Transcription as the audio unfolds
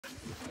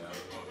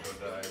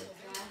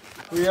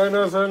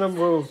Rihanna's on a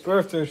move.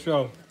 Birthday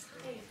show.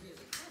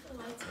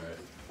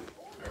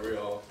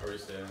 Are we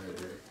staying right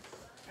here?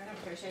 I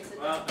don't care. Should I sit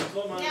Well, down? I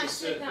told Mom Yeah, to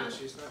sit sit, down. but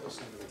she's not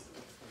listening to me.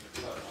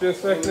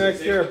 Just like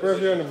next year,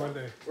 birthday on a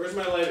Monday. Where's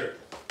my lighter?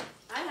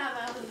 I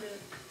have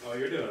it. Oh,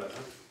 you're doing it,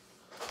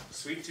 huh?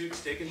 Sweet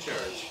Toot's taking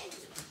charge.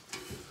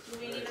 Do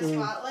we need a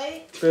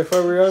spotlight?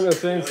 Before Rihanna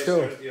sings Ellie, too.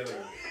 start at the other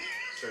end.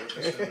 Start at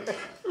this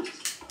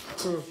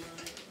end.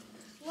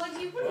 Well,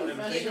 you Well,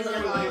 wouldn't and be make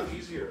our life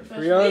easier.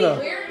 Rihanna.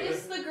 Where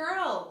is the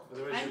girl?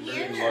 Otherwise I'm you're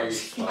here.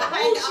 bringing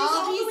Behind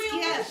all these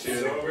gifts.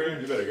 She's over.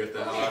 You better get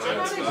the hell out I'm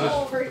of gonna that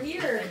go over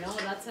here. No,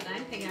 that's what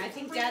I'm thinking. I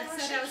think Dad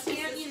said I was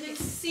supposed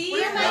to see.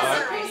 Where am No,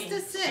 I supposed to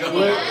sit? No.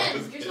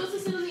 You're supposed to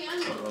sit on the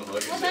end one. Well,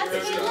 Well, that's a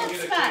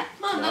good spot.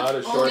 Mom, Not a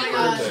that's short birthday.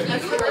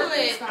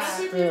 birthday.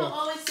 Every people Yeah.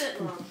 always sit,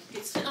 Mom. You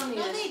sit on the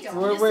No, end. they don't.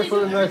 We'll wait for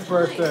the next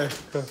birthday.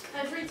 'Cause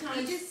Every time.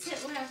 You just sit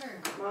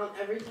wherever. Mom,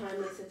 every time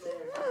they sit there.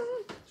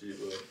 Gee,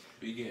 boy.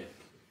 Begin.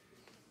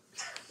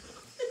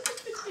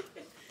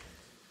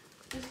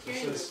 Just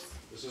curious.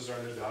 This is our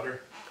new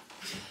daughter,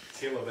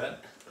 Kayla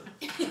Vet.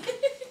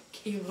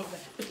 Caleb.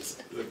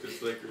 Look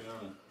just like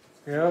Rihanna.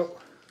 Yep.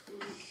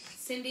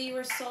 Cindy, you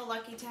were so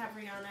lucky to have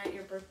Rihanna at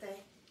your birthday.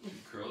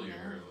 Curl your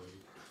hair, Lily.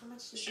 How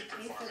much did she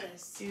pay for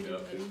this? Yeah,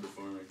 she's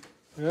performing.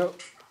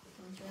 Yep.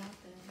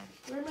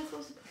 Where am I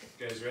supposed to put it?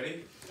 You guys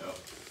ready? No.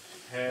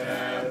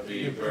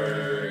 Happy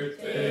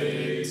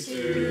birthday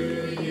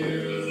to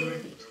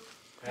you.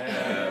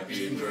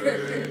 Happy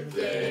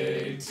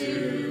birthday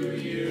to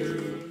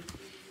you.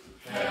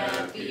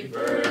 Happy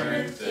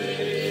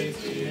birthday,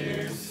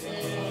 dear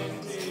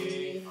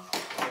Cindy.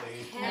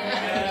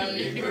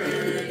 Happy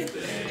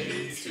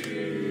birthday to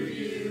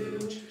you.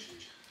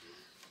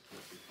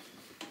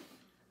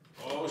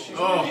 Oh, she's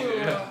Oh, ready.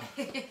 yeah.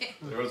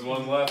 There was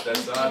one left. I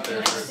saw it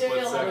there for a split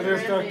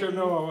There's second. Dr.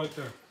 Noah right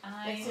there.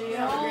 I So you know.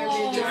 have a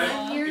grandbaby.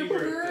 On your Happy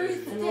birthday.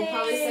 birthday. And we'll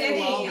probably say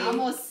Sitting, Wally.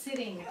 almost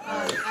sitting.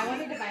 I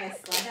wanted to buy a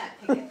sled at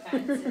Picket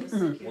Fence. It was so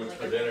cute, What's like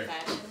for a dinner?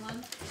 old-fashioned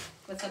one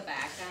with a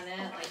back on it,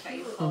 like that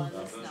you pull in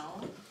the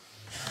snow.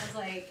 I was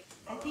like,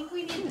 I think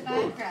we need the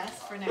backrest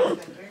for next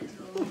winter.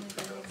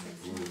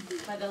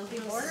 But it'll be It'll be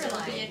a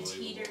borderline.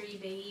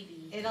 teetery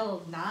baby. It'll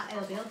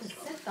be able to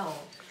sit though.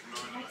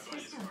 Next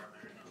Christmas.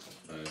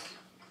 Nice.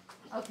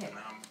 Okay,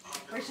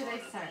 where should I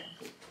start?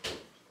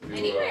 You,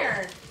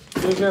 Anywhere.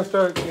 You can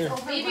start here.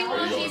 Over Maybe Wally.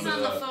 when you he's going on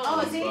to the the- phone. Oh,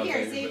 Spot Xavier,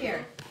 thing,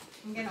 Xavier.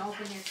 I'm gonna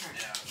open your card.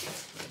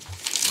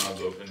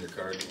 Mom's open your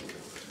card.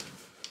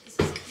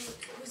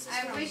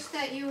 I wish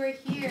that you were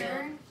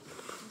here.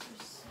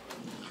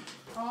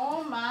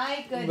 Oh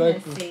my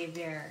goodness, Like-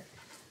 Xavier.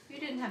 You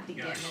didn't have to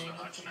get me.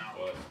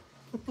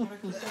 What?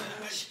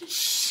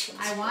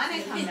 I want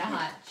to come to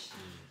Hutch.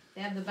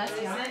 They have the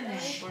best yarn there.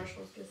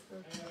 Marshall's gets the.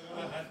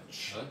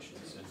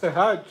 Say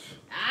Hutch.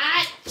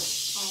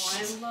 Hutch! Oh,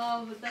 I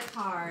love the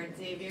card,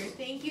 Xavier.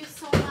 Thank you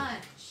so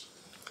much.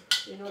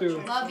 You know Two.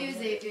 what? Love you,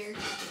 Xavier.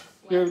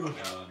 Give No.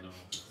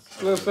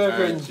 split Alright,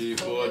 second.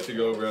 Chief, we'll let you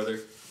go, brother.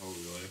 Oh,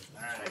 really?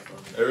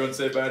 Everyone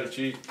say bye to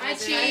Chief. Hi,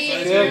 Chief.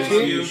 Yeah,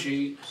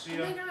 Chief. See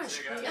Oh ya. my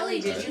gosh. Ellie,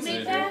 did you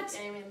make that?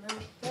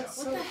 That's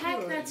What the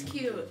heck? That's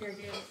cute.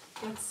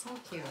 That's so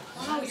cute.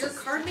 Wow, your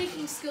card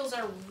making skills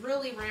are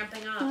really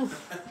ramping up.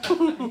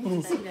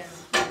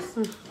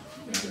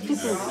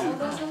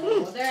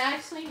 Oh, they're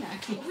actually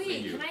not cute.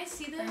 Wait, can I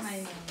see They're this?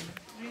 my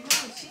I know,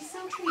 she's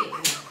so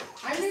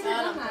creative. I never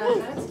done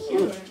that. That's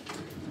cute.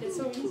 It's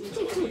so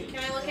easy. Can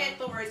I look at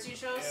the words you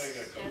chose?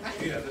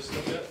 Yeah, this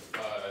is it.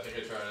 I think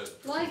I tried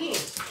it.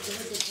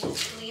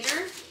 Pluggy.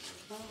 Cleaner?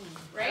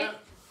 Right?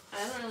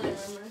 I don't really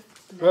remember.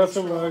 That's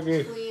a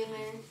Maggie.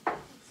 Cleaner.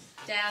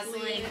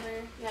 Dazzling. Cleaner.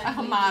 Yeah,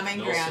 Oh, mom and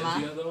No grandma.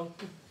 Cynthia, though?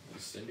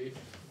 Is Cindy?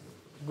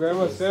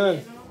 Grandma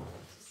said.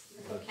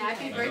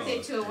 Happy I know, birthday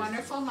it's to a crazy.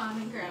 wonderful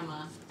mom and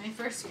grandma. My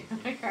first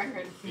grandma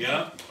card.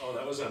 Yeah. Oh,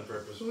 that was on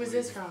purpose. Who is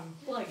this from?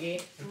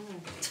 Pluggy.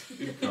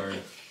 Good card.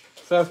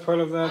 So that's part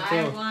of that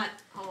I too. want,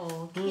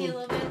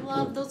 Caleb, I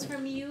love those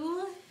from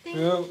you. Thank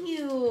Yep.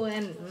 you.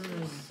 And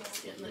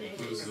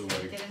Who's the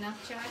wife? get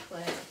enough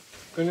chocolate.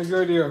 Been a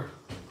good year.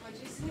 What'd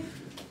you say?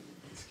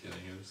 Just kidding.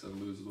 I just said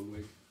lose the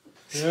wig.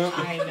 Yep.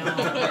 I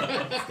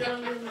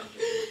know.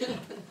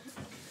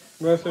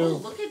 Rest Oh,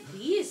 of look at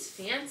these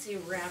fancy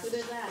wraps. What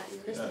is that?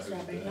 Your Christmas Yeah,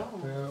 wrapping? who's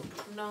No.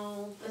 Yep.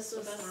 No, this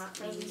was Best not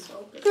presents me. to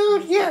open.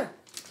 Dude, here.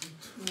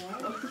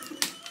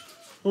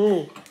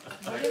 Ooh.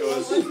 That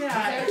goes. Am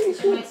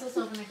I supposed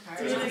to open a card?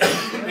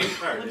 Pink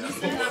card, yeah.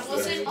 That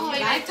wasn't Oh,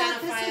 quite I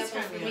thought this identifiable was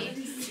for from me.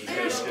 you.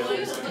 Gosh, will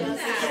you put Oh,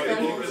 that?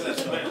 you go over to that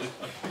plant.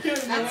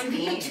 That's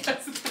me.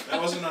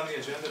 That wasn't on the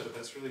agenda, but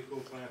that's really cool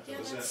plant. Yeah,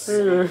 What was that's that?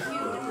 Here.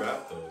 Who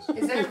wrapped those?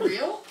 Is that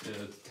real?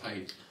 Yeah, it's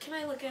tight. Can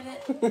I look at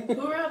it?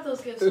 Who wrapped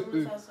those gifts?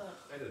 Someone fess up.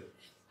 I did.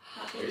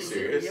 Are you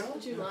serious?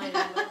 Would you lie?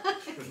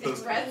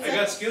 I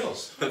got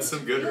skills. That's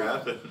some good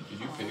wrapping. Did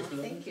you pay for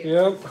that? Thank you.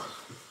 Yep.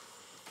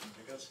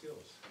 I got skills.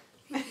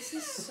 This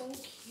is so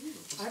cute.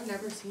 I've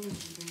never seen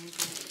anything like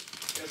that.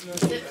 You guys know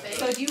Is it fake?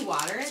 So do you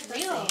water it?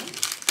 Real. I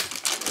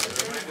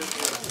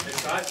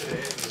saw it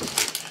today.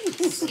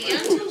 And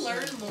Stand to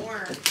learn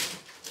more.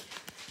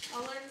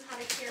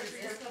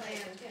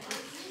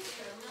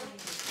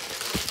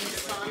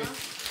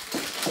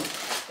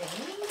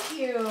 Thank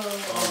you.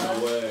 Oh,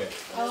 no way.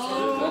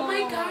 Oh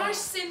my gosh,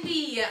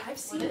 Cindy! I've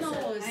seen those.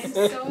 I'm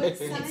so excited.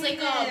 It's like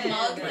a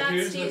mug But that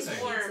here's the stays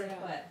thing. warm.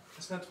 What?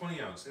 It's not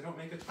 20 ounce. They don't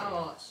make a 20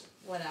 Oh, ounce.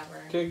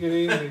 whatever. Take it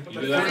easy.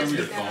 You do that from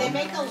your They phone?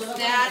 make a little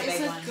That big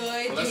is a one.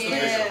 good Well, that's the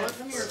gift. bigger one.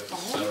 From your I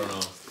phone? don't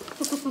know.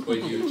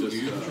 Wait, do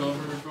you control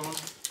from your phone?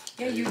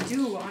 Yeah, you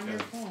do on your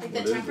phone. What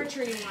The is it?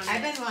 temperature you want.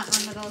 I've been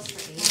wanting one of those for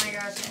Oh ages. my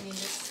gosh, I need to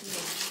see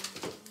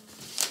it.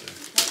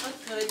 That's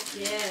a good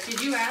gift. Did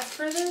you ask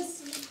for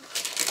this?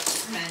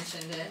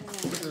 Mentioned it.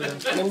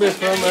 Maybe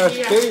from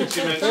ST.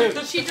 She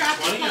mentioned She dropped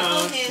a 20 couple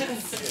ounce.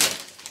 hints.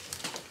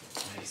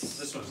 Nice.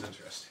 This one's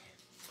interesting.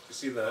 You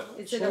see that?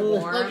 Is it a Oh.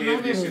 warm?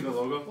 Gabe, do you see the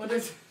logo? What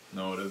is?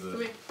 No, what is it?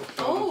 Wait.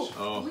 Oh,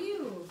 Oh.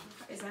 ew.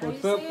 Is that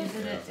What's how you up? say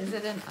it? Is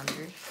it an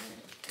undershirt?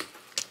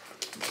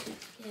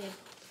 Yeah.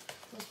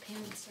 Those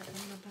pants are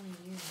coming up on a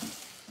year.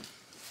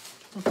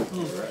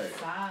 Alright.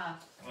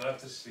 Soft. We'll have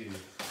to see.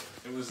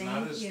 It was not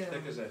Thank as you.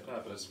 thick as I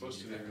thought, but it's supposed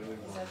to be really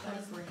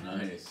warm.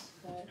 Nice.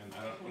 And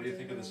I don't. What do you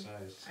think of the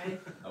size?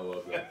 I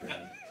love that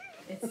brand.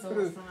 It's so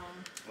soft.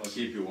 It'll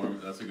keep you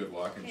warm. That's a good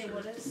walking Okay, shirt.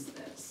 what is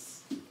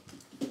this?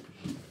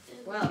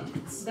 Well,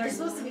 they're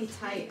supposed to be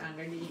tight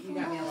underneath. You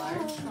got me a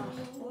large.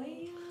 Oh,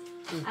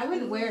 I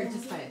wouldn't wear it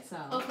just by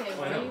itself. okay, Why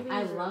what are not? you being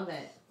I rude? love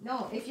it.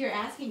 No, if you're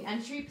asking,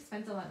 I'm sure you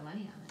spent a lot of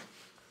money on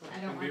it. I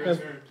don't Can be want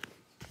to. returned.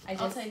 I I'll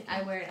just take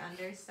I wear it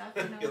under stuff,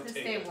 you know, You'll to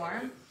take stay it.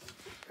 warm.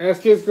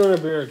 ST's gonna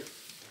beard.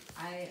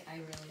 I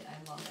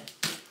love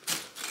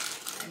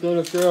it.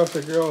 Gonna throw off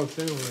the girls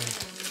anyway.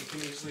 It can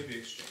easily be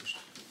exchanged.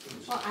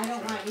 Well, I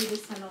don't want you to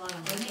spend a lot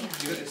of money on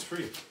it. It's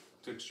free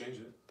to exchange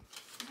it.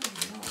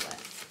 I know, but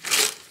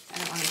I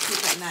don't want to keep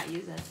it and not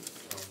use it.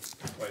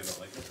 Why you don't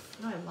like it?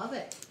 No, I love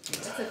it.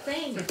 It's a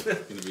thing.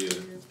 Gonna be a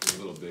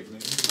little big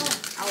maybe?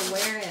 I'll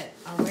wear it.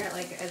 I'll wear it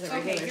like as a regular.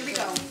 Okay, here we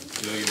shirt. go.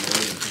 You like a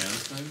million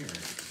pants thing or?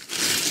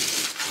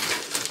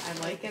 I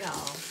like it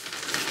all.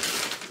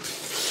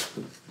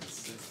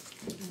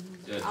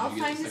 Yeah, did I'll you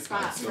get find this the thing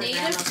called spot. silk?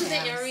 Native Native to the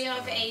pants. area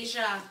of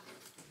Asia.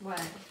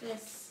 What?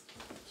 This.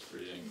 It's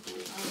pretty dang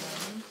cool.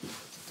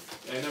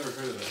 I never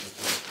heard of that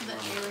before. The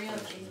area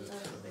of Mentioned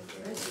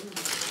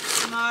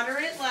Asia.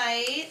 Moderate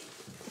light.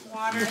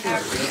 Water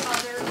every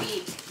other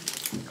week.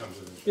 it. Comes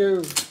with it. You.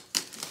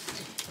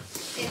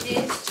 It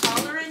is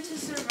tolerant to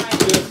survive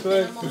Just with like-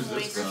 minimal Who's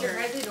this from? moisture.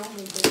 Surprised they don't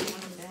make this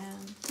one down.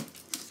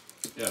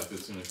 Yeah, if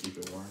it's gonna keep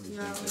it warm. You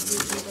No, think we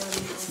maybe- did that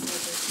on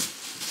purpose.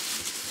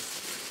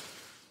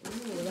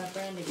 Ooh, that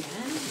brand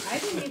again?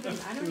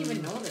 I don't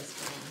even know this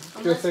brand.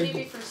 Unless like-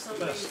 maybe for some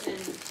Best.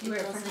 reason You wear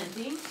it it for doesn't.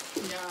 hunting?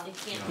 Yeah. It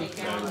can't Yeah, make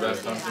yeah, out the what best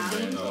it hunting has.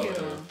 brand out Thank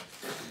there. you.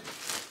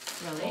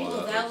 Really? Oh,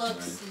 Oh, that that looks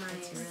looks nice.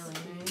 nice. It's really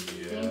nice.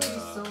 Yeah. Thank you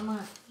so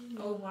much.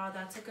 Oh wow,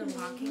 that's a good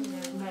walking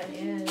That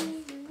man. is.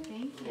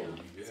 Thank you.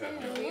 Yeah.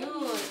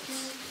 Cute.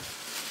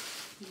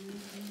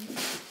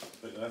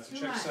 But I have to Too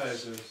check much.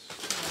 sizes.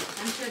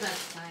 I'm sure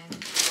that's fine.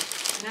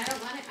 And I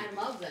don't want it, I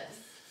love this.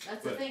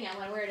 That's the But- thing, I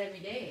want to wear it every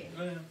day.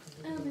 Oh, yeah.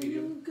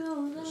 Medium.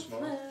 Or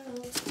small. I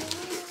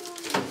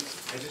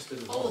just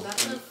didn't know. Oh,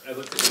 that's And a- I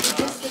looked at This the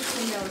top. fits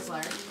in those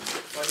large. I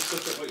just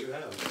looked at what you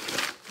have.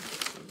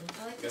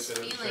 I like Guess this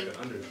I didn't feeling. check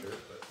an undershirt,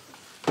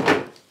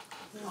 but.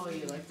 Oh,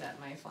 you looked at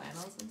my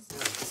flannels and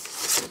stuff?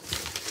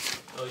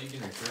 Oh, you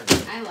can return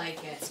it. I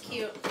like it. It's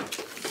cute.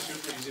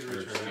 Super easy to Or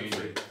return exchange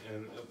and free. it.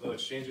 And they'll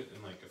exchange it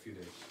in like a few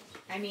days.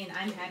 I mean,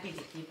 I'm happy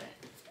to keep it.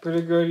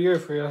 Pretty good year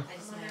for you. I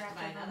just have to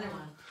buy another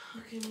one.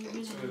 Okay,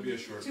 moving It's gonna be a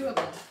short. Two of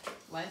them.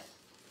 What?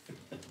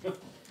 Where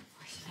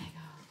should I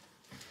go?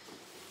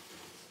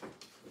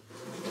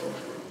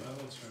 Well,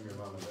 that's from your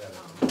mom and dad.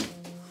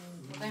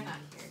 Well, they're not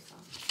here, so.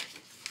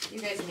 You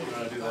guys need You to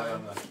wanna keep do that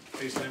on going. the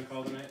FaceTime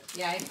call tonight?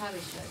 Yeah, I probably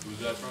should. Who's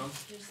that from?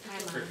 Hi,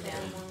 Mom and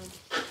Dad.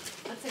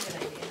 That's a good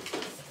idea.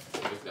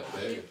 Pick that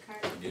bag. Cute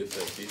card. Get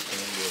that piece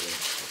together.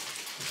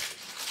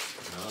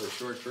 Now the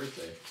short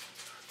birthday.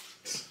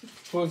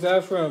 Who's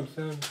that from,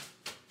 son?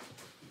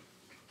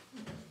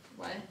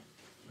 What?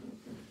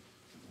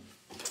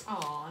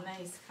 Oh,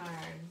 nice card.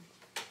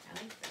 I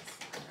like this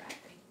one,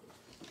 right?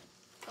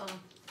 Oh,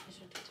 I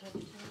should touch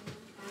it.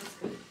 That's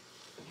good.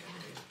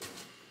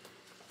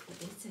 What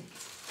is it?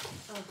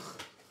 Oh.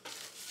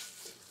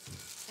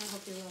 I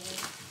hope you love it.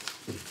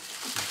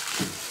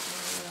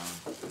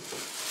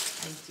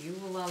 I do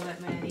love it,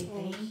 Maddie.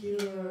 Thank you.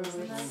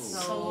 That's So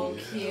so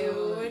cute.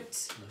 cute.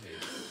 Nice.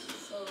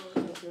 So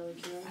That's really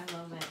cute. I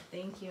love it.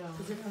 Thank you.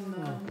 Is it from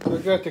the? We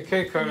got the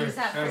cake You cutter. use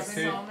that for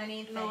ST. so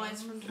many things. No,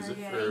 it's from Is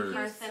it Target. for-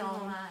 Thank you so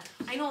Parthenope. much.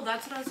 I know,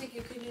 that's what I was like,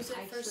 you could use it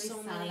I for actually so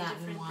saw many that and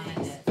different wanted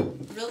things.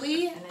 it,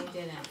 Really? and I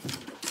didn't.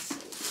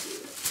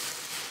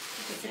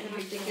 I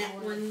have to get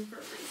one for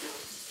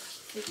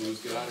myself. Who's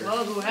got her?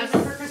 Well, who has it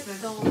for Christmas?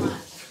 So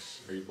much.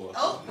 Are you blessed?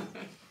 Oh.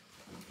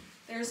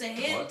 There's a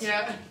hint. What?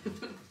 Yeah.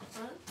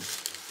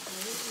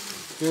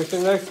 Here's the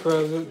next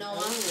present. No,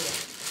 not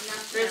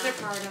There's a that.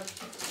 card of.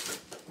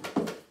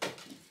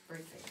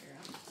 Birthday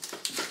girl.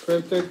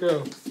 Birthday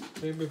girl.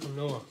 Maybe from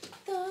Noah.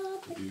 The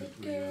Who do you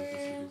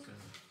birthday have girl.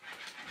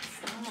 this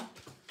weekend? Stop.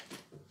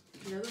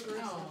 Another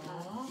birthday card.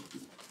 Aww.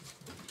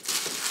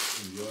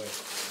 Enjoy.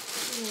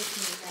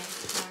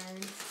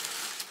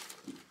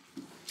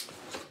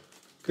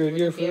 Good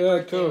year for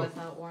that too.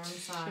 Without warm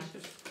socks.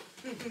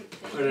 I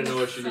didn't know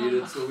what you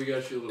needed, so we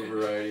got you a little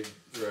variety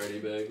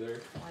bag there.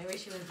 Well, I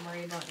wish you wouldn't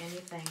worry about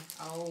anything.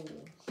 Oh,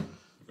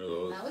 For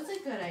those. that was a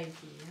good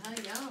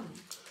idea. Yum.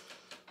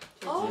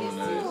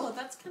 Oh,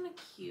 that's kind of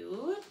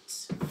cute.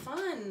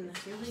 Fun.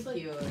 Really like-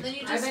 cute. Then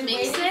you I've just been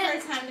mix waiting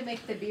it. for time to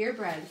make the beer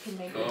bread. Can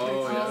make it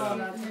Oh, for yeah.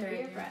 that's That's a beer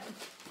great bread.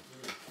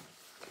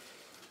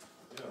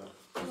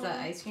 Yeah, Is that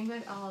ice cream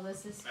bread? Oh,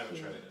 this is I haven't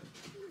cute. tried it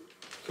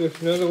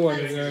Just another one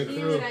in That's there cute.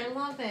 too. I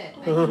love it.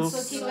 I can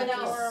still keep So it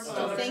out adorable.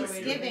 till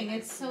Thanksgiving.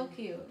 It's so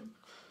cute.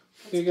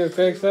 You can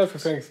fix that for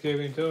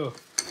Thanksgiving too.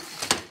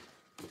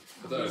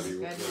 I thought it'd be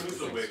Goodness. good Just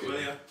for a wig, will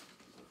Thanksgiving. ya?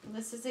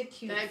 This is a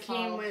cute That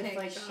came fall with,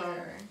 like,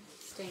 picture.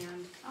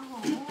 Stand.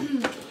 Oh,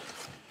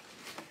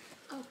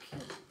 Oh,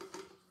 cute.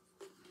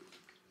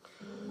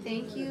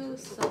 thank you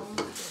so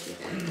much.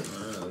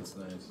 Ah, that's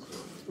nice.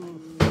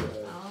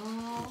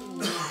 Oh,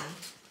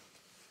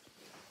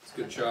 It's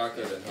good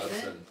chocolate at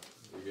Hudson.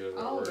 You get it at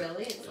oh work.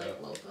 really? It's Yeah.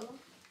 like local.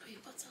 Wait,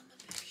 what's on the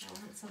picture? I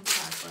want some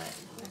chocolate.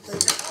 It's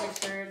like a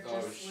picture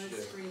Oh, just with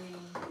shit. screaming.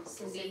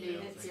 Cindy,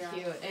 it's Yeah.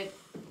 cute. It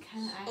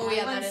kind of. Oh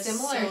yeah, one that is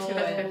similar so to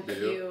it. Do you?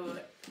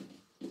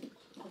 cute.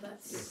 Oh,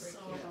 that's Super so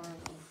cute.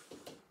 adorable.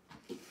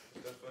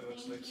 Definitely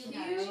looks like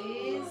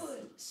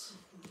Guys.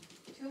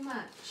 Too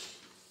much.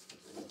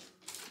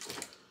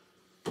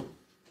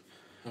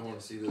 I want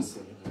to see this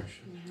in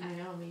action. I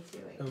know, me too.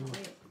 I can't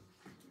wait.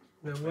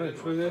 Not much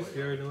for this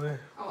year anyway.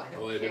 Oh, I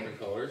All don't the care. different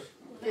colors.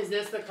 Is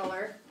this the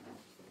color?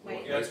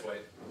 Wait. Yeah, it's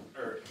white.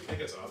 Or I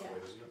think it's off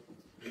white,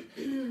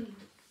 isn't it?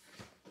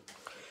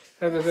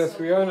 That is that's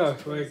beyond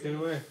us, like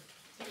anyway.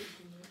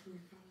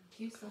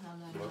 You still have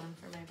that What? on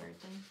for my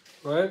birthday.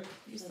 What?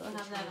 You still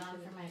have that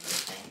on for my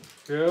birthday.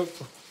 Yep.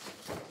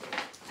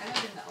 I went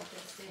in the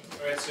open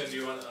state. Alright, so do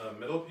you want a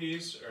middle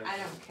piece or I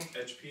an don't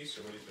care. edge piece,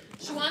 or what do you think?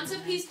 She wants a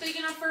piece big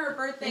enough for her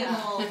birthday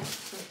Yeah. mold.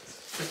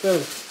 So,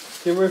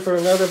 get ready for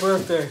another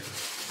birthday.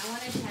 I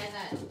want to try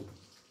that.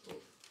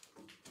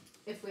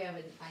 If we have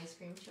an ice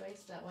cream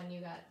choice, that one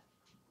you got.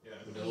 Yeah.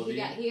 Vanilla He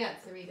bean.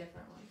 got 3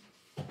 different ones.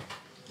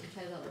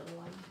 Try the little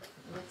one.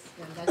 It looks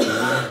good.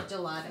 That's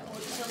gelato.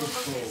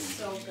 Tillamook is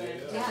so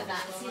good. Yeah,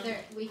 that's either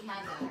we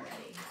had that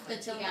already. The But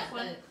you Tillamook got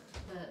one?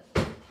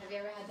 the. Have you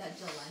ever had that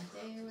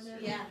Gelente or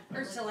whatever? Yeah,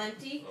 or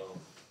Talenti, Oh.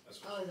 That's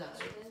Oh, is that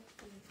what it is?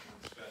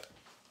 it's got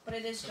but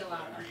it is simple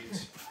gelato.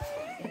 ingredients.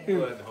 Go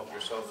ahead and help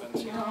yourself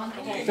in. You don't want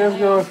the Tim's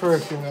going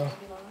first, you know.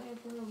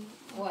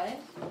 What?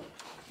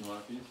 You want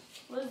a piece?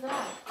 What is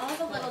that? I'll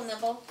have a little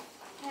nibble.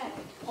 Heck.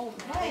 Oh,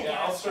 Hey,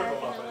 Yeah, I'll serve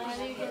them up. How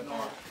do you get No.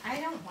 that? I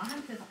don't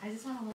want to. I just want to.